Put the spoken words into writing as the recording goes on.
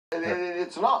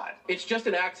it's not. It's just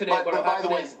an accident. But by the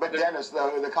way, Dennis,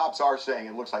 the cops are saying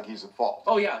it looks like he's at fault.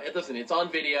 Oh yeah, listen, it's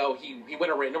on video. He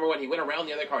went around. Number one, he went around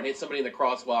the other car and hit somebody in the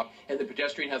crosswalk, and the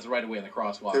pedestrian has the right of way in the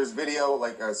crosswalk. There's video,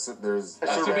 like there's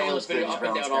surveillance video up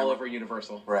and down all over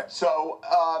Universal. Right. So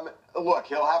look,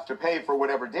 he'll have to pay for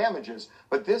whatever damages.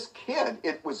 But this kid,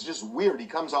 it was just weird. He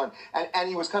comes on and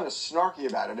he was kind of snarky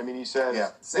about it. I mean, he says, "Yeah,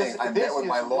 saying I met with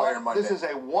my lawyer Monday." This is a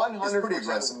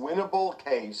 100% winnable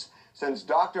case since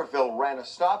Dr. Phil ran a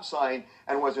stop sign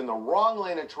and was in the wrong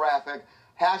lane of traffic.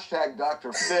 Hashtag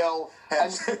Dr. Phil.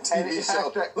 TV show.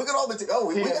 Look at all the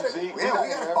we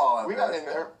got a call out. We got in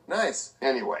there. Nice.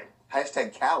 Anyway.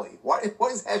 Hashtag Cali. What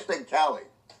is hashtag Cali?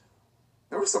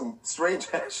 There were some strange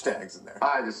hashtags in there.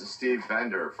 Hi, this is Steve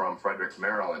Bender from Frederick,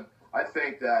 Maryland. I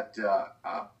think that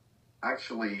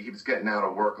actually he was getting out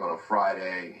of work on a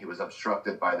Friday. He was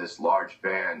obstructed by this large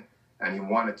van, and he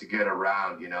wanted to get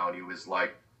around, and he was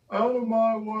like, out of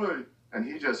my way. And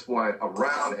he just went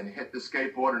around and hit the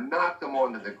skateboarder, knocked him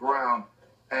onto the ground.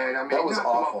 And I mean, that was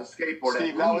awful. Off the skateboard.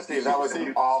 Steve, that was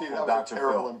an awful Dr.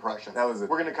 Phil impression. That was a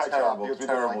We're going to cut you off because we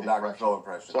don't like the Dr. Phil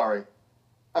impression. Sorry.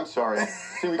 I'm sorry.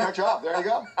 See, we cut you off. There you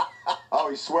go. Oh,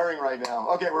 he's swearing right now.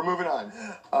 Okay, we're moving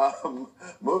on.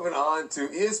 Moving on to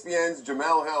ESPN's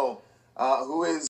Jamel Hill, who is